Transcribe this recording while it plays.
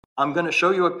I'm going to show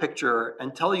you a picture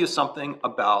and tell you something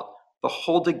about the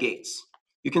Hulda Gates.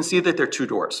 You can see that there are two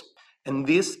doors. And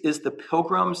this is the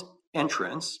pilgrim's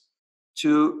entrance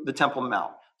to the Temple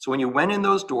Mount. So when you went in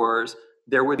those doors,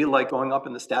 there would be like going up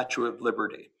in the Statue of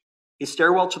Liberty. A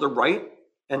stairwell to the right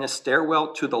and a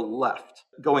stairwell to the left.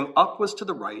 Going up was to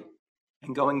the right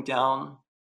and going down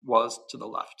was to the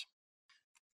left.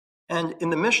 And in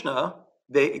the Mishnah,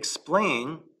 they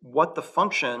explain what the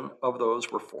function of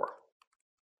those were for.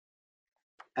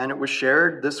 And it was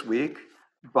shared this week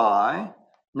by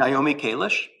Naomi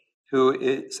Kalish, who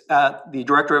is the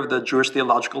director of the Jewish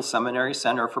Theological Seminary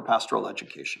Center for Pastoral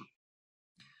Education.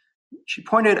 She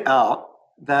pointed out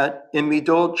that in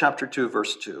Midot chapter 2,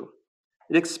 verse 2,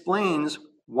 it explains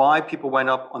why people went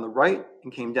up on the right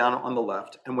and came down on the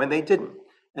left, and when they didn't.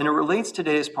 And it relates to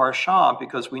today's parashah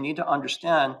because we need to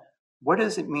understand what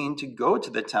does it mean to go to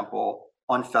the temple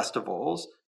on festivals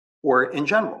or in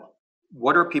general.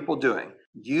 What are people doing?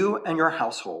 You and your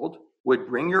household would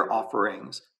bring your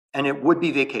offerings, and it would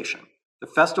be vacation. The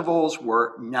festivals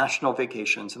were national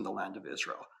vacations in the land of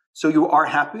Israel. So you are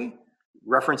happy.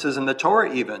 References in the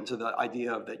Torah even to the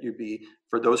idea of that you'd be,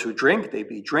 for those who drink, they'd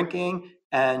be drinking.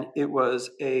 And it was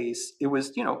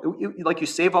like you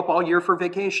save up all year for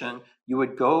vacation, you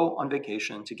would go on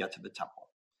vacation to get to the temple.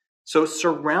 So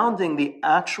surrounding the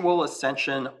actual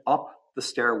ascension up the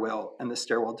stairwell and the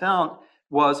stairwell down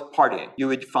was partying. You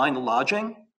would find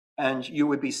lodging and you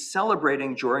would be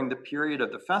celebrating during the period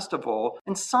of the festival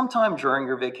and sometime during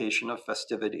your vacation of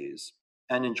festivities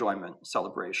and enjoyment,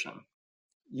 celebration.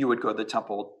 You would go to the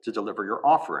temple to deliver your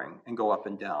offering and go up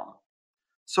and down.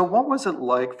 So what was it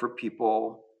like for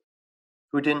people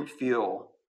who didn't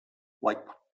feel like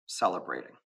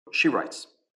celebrating? She writes,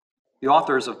 the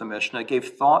authors of the Mishnah gave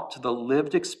thought to the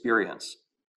lived experience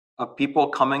of people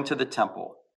coming to the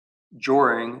temple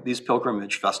during these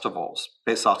pilgrimage festivals,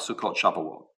 Pesach, Sukkot,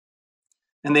 Shavuot.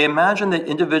 And they imagined that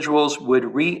individuals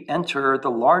would re-enter the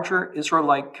larger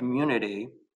Israelite community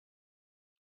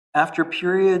after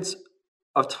periods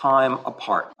of time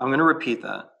apart. I'm going to repeat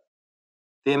that.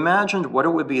 They imagined what it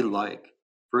would be like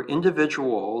for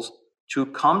individuals to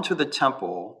come to the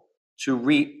temple to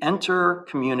re-enter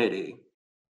community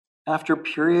after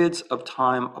periods of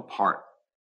time apart.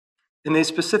 And they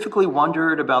specifically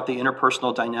wondered about the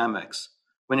interpersonal dynamics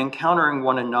when encountering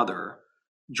one another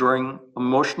during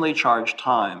emotionally charged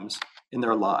times in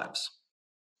their lives.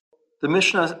 The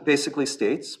Mishnah basically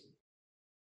states,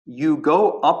 you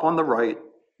go up on the right,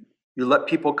 you let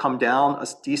people come down,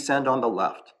 descend on the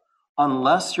left,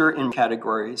 unless you're in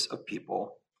categories of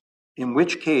people, in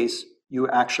which case you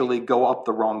actually go up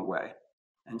the wrong way.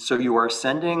 And so you are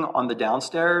ascending on the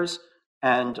downstairs,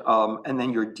 and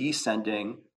then you're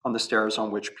descending on the stairs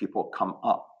on which people come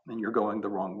up, and you're going the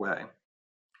wrong way.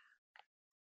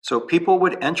 So people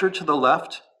would enter to the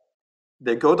left,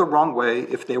 they go the wrong way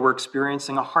if they were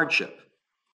experiencing a hardship.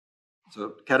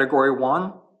 So category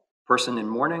 1, person in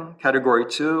mourning. Category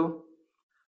 2,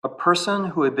 a person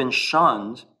who had been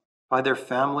shunned by their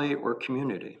family or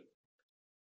community.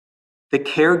 The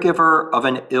caregiver of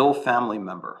an ill family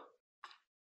member.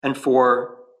 And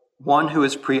for one who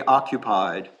is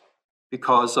preoccupied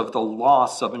because of the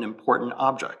loss of an important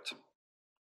object.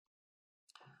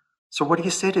 So what do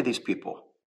you say to these people?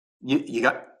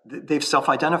 They've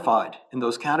self-identified in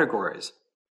those categories.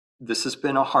 This has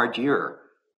been a hard year.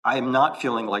 I am not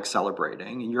feeling like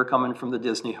celebrating, and you're coming from the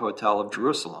Disney Hotel of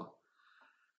Jerusalem.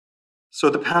 So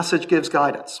the passage gives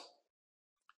guidance.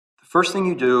 The first thing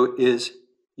you do is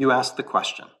you ask the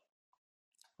question,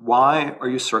 why are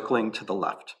you circling to the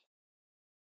left?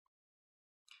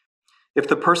 If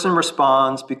the person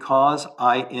responds, because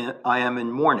I am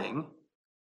in mourning,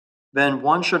 then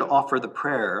one should offer the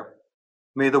prayer,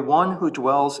 may the one who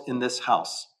dwells in this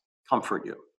house comfort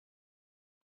you.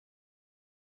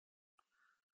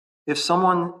 If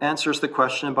someone answers the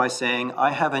question by saying,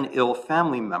 I have an ill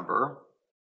family member,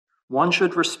 one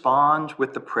should respond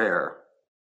with the prayer,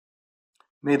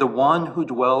 may the one who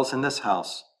dwells in this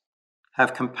house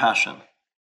have compassion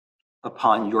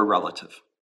upon your relative.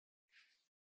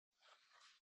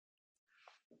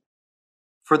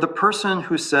 For the person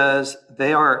who says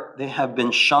they have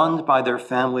been shunned by their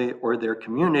family or their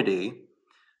community,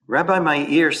 Rabbi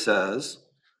Meir says,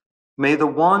 may the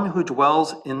one who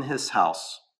dwells in his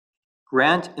house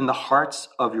grant in the hearts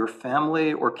of your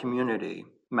family or community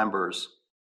members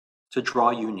to draw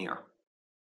you near.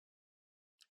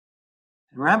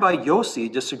 And Rabbi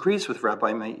Yossi disagrees with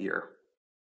Rabbi Meir.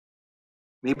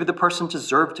 Maybe the person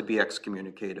deserved to be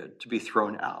excommunicated, to be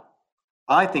thrown out.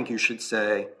 I think you should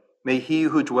say, may he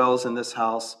who dwells in this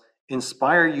house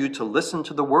inspire you to listen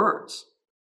to the words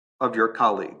of your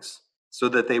colleagues so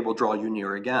that they will draw you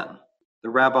near again. The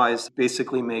rabbis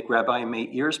basically make Rabbi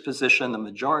Meir's position the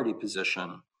majority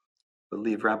position, but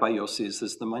leave Rabbi Yossi's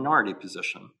as the minority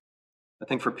position. I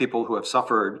think for people who have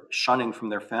suffered shunning from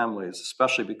their families,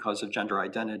 especially because of gender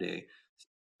identity, it's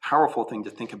a powerful thing to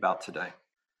think about today.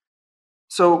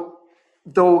 So,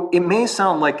 though it may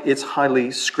sound like it's highly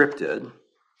scripted,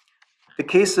 the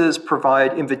cases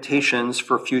provide invitations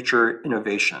for future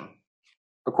innovation,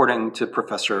 according to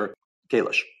Professor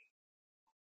Kalish.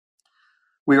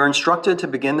 We are instructed to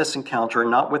begin this encounter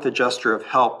not with a gesture of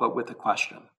help, but with a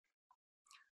question.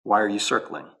 Why are you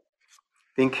circling?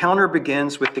 The encounter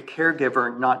begins with the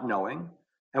caregiver not knowing,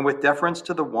 and with deference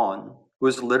to the one who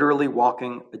is literally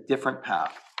walking a different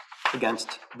path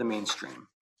against the mainstream.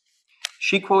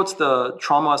 She quotes the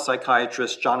trauma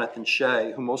psychiatrist Jonathan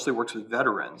Shea, who mostly works with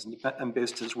veterans and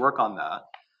based his work on that,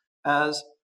 as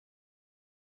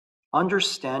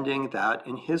understanding that,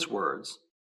 in his words,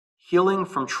 healing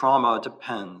from trauma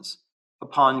depends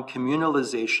upon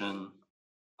communalization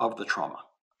of the trauma.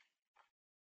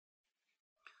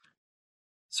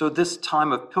 So this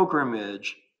time of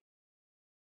pilgrimage,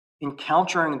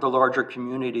 encountering the larger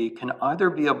community can either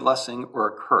be a blessing or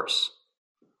a curse,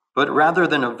 but rather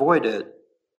than avoid it,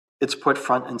 it's put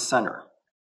front and center.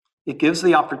 It gives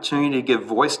the opportunity to give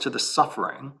voice to the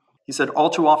suffering. He said, all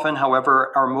too often,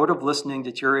 however, our mode of listening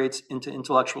deteriorates into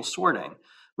intellectual sorting,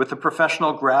 with the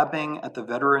professional grabbing at the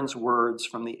veteran's words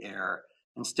from the air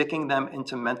and sticking them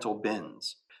into mental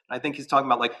bins. And I think he's talking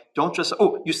about like, don't just,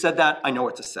 oh, you said that, I know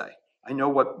what to say. I know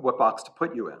what box to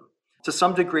put you in. To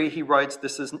some degree, he writes,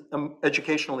 this is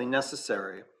educationally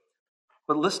necessary,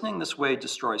 but listening this way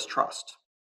destroys trust.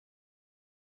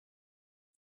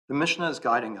 The Mishnah is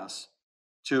guiding us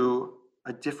to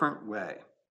a different way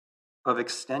of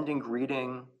extending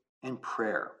greeting and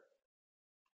prayer.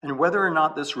 And whether or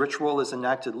not this ritual is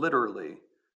enacted literally,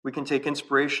 we can take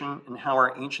inspiration in how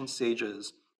our ancient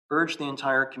sages urged the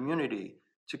entire community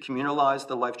to communalize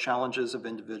the life challenges of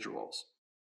individuals,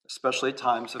 especially at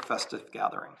times of festive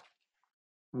gathering.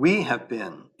 We have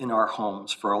been in our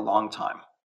homes for a long time.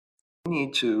 We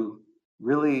need to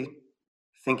really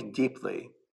think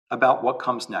deeply about what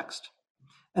comes next.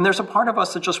 And there's a part of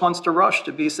us that just wants to rush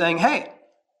to be saying, hey,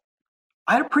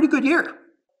 I had a pretty good year.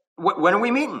 When are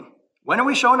we meeting? When are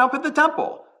we showing up at the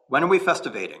temple? When are we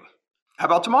festivating? How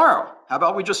about tomorrow? How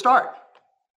about we just start?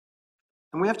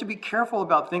 And we have to be careful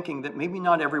about thinking that maybe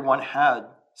not everyone had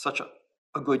such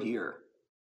a good year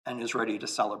and is ready to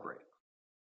celebrate.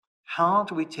 How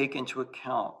do we take into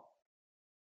account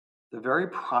the very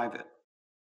private,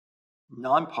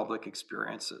 non-public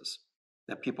experiences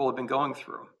that people have been going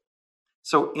through?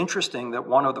 So interesting that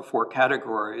one of the 4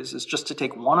 categories is just to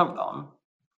take one of them,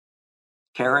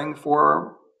 caring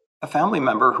for a family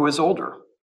member who is older.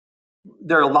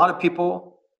 There are a lot of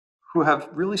people who have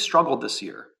really struggled this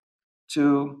year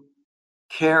to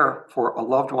care for a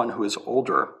loved one who is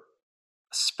older,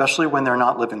 especially when they're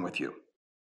not living with you.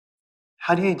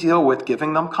 How do you deal with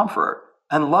giving them comfort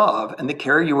and love and the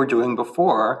care you were doing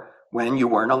before when you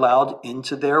weren't allowed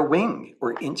into their wing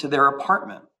or into their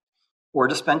apartment or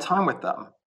to spend time with them,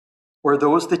 or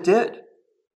those that did?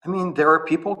 I mean, there are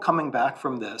people coming back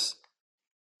from this,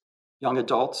 young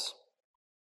adults,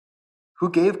 who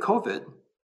gave COVID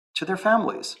to their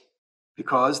families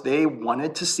because they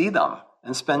wanted to see them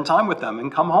and spend time with them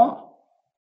and come home.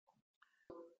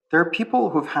 There are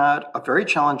people who've had a very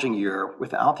challenging year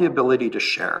without the ability to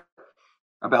share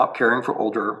about caring for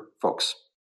older folks,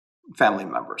 family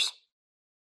members.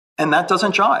 And that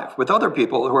doesn't jive with other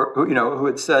people who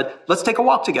had said, let's take a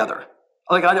walk together.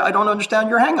 Like, I don't understand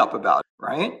your hang up about it,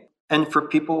 right? And for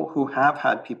people who have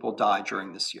had people die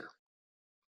during this year,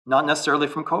 not necessarily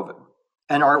from COVID,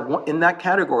 and are in that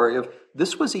category of,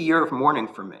 this was a year of mourning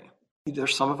for me.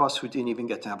 There's some of us who didn't even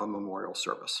get to have a memorial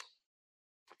service,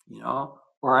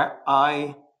 or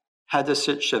I had to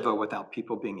sit Shiva without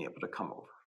people being able to come over.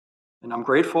 And I'm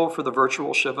grateful for the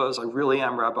virtual Shivas. I really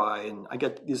am, Rabbi, and I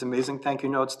get these amazing thank you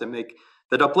notes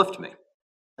that uplift me,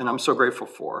 and I'm so grateful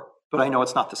for, but I know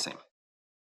it's not the same.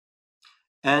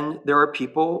 And there are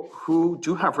people who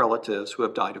do have relatives who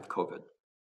have died of COVID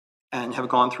and have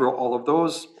gone through all of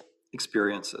those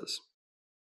experiences.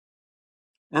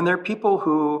 And there are people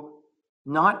who,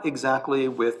 not exactly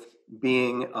with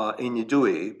being a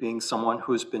nidui, being someone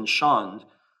who's been shunned,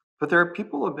 but there are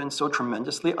people who have been so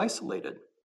tremendously isolated.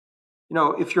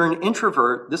 If you're an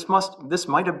introvert, this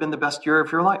might have been the best year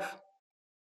of your life.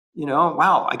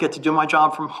 Wow, I get to do my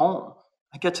job from home.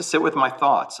 I get to sit with my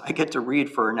thoughts. I get to read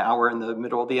for an hour in the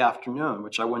middle of the afternoon,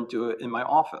 which I wouldn't do in my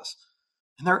office.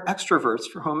 And there are extroverts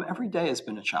for whom every day has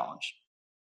been a challenge.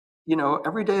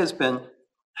 Every day has been,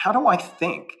 how do I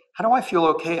think how do I feel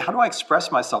okay? How do I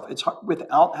express myself? It's hard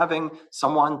without having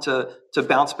someone to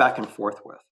bounce back and forth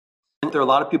with. And there are a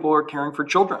lot of people who are caring for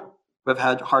children who have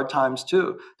had hard times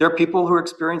too. There are people who are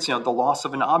experiencing, the loss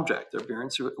of an object, they're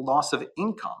experiencing loss of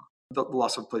income, the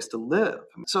loss of a place to live.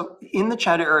 So in the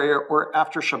chat area or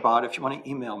after Shabbat, if you want to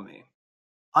email me,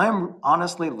 I am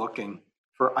honestly looking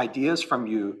for ideas from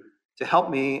you to help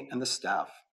me and the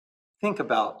staff think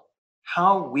about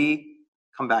how we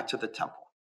come back to the temple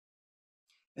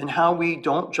and how we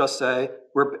don't just say,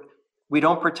 we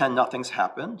don't pretend nothing's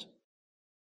happened,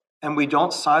 and we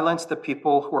don't silence the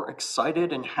people who are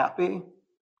excited and happy,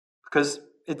 because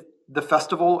the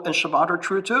festival and Shabbat are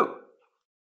true too.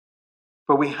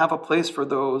 But we have a place for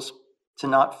those to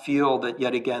not feel that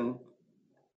yet again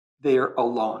they are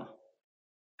alone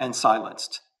and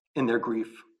silenced in their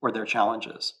grief or their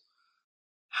challenges.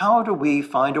 How do we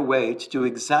find a way to do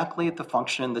exactly the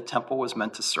function the temple was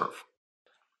meant to serve?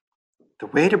 The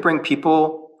way to bring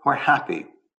people who are happy,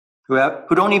 who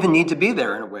don't even need to be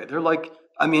there in a way. They're like,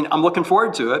 I'm looking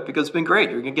forward to it because it's been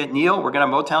great. You're gonna get Neil. We're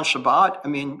gonna Motown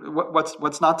Shabbat.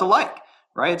 What's not to like,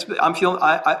 right? I'm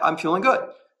feeling good.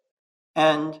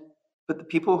 But the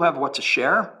people who have what to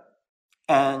share,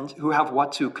 and who have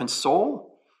what to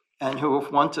console, and who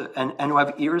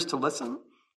have ears to listen,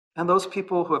 and those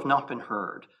people who have not been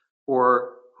heard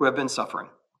or who have been suffering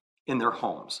in their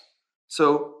homes.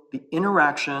 So the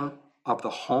interaction of the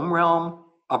home realm,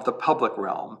 of the public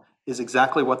realm, is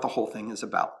exactly what the whole thing is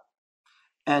about.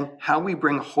 And how we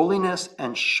bring holiness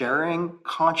and sharing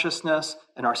consciousness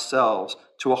and ourselves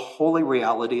to a holy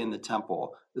reality in the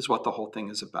temple is what the whole thing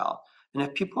is about. And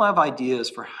if people have ideas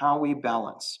for how we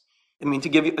balance, to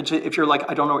give you, if you're like,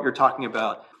 I don't know what you're talking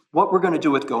about, what we're going to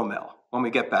do with Gomel when we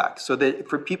get back, so that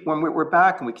for people, when we're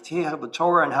back and we continue to have the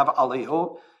Torah and have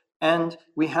Aliyot, and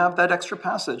we have that extra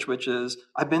passage, which is,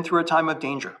 I've been through a time of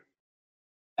danger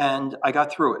and I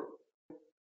got through it.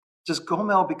 Does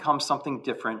Gomel become something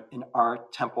different in our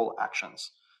temple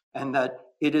actions? And that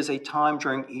it is a time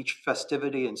during each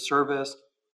festivity and service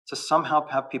to somehow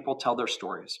have people tell their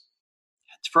stories.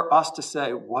 It's for us to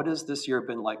say, what has this year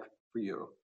been like for you?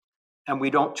 And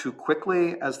we don't too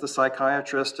quickly, as the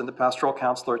psychiatrist and the pastoral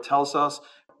counselor tells us,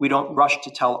 we don't rush to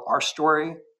tell our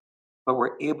story, but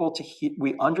we're able to,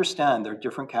 we understand there are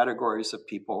different categories of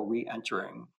people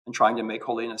re-entering and trying to make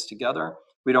holiness together.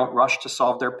 We don't rush to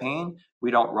solve their pain.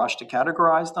 We don't rush to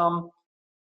categorize them,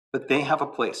 but they have a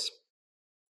place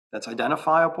that's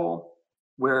identifiable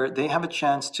where they have a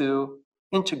chance to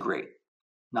integrate,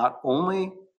 not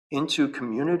only into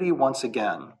community once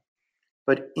again,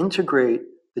 but integrate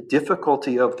the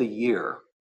difficulty of the year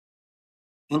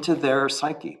into their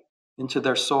psyche, into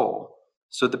their soul,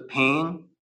 so the pain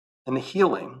and the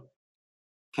healing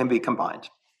can be combined.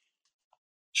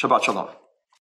 Shabbat Shalom.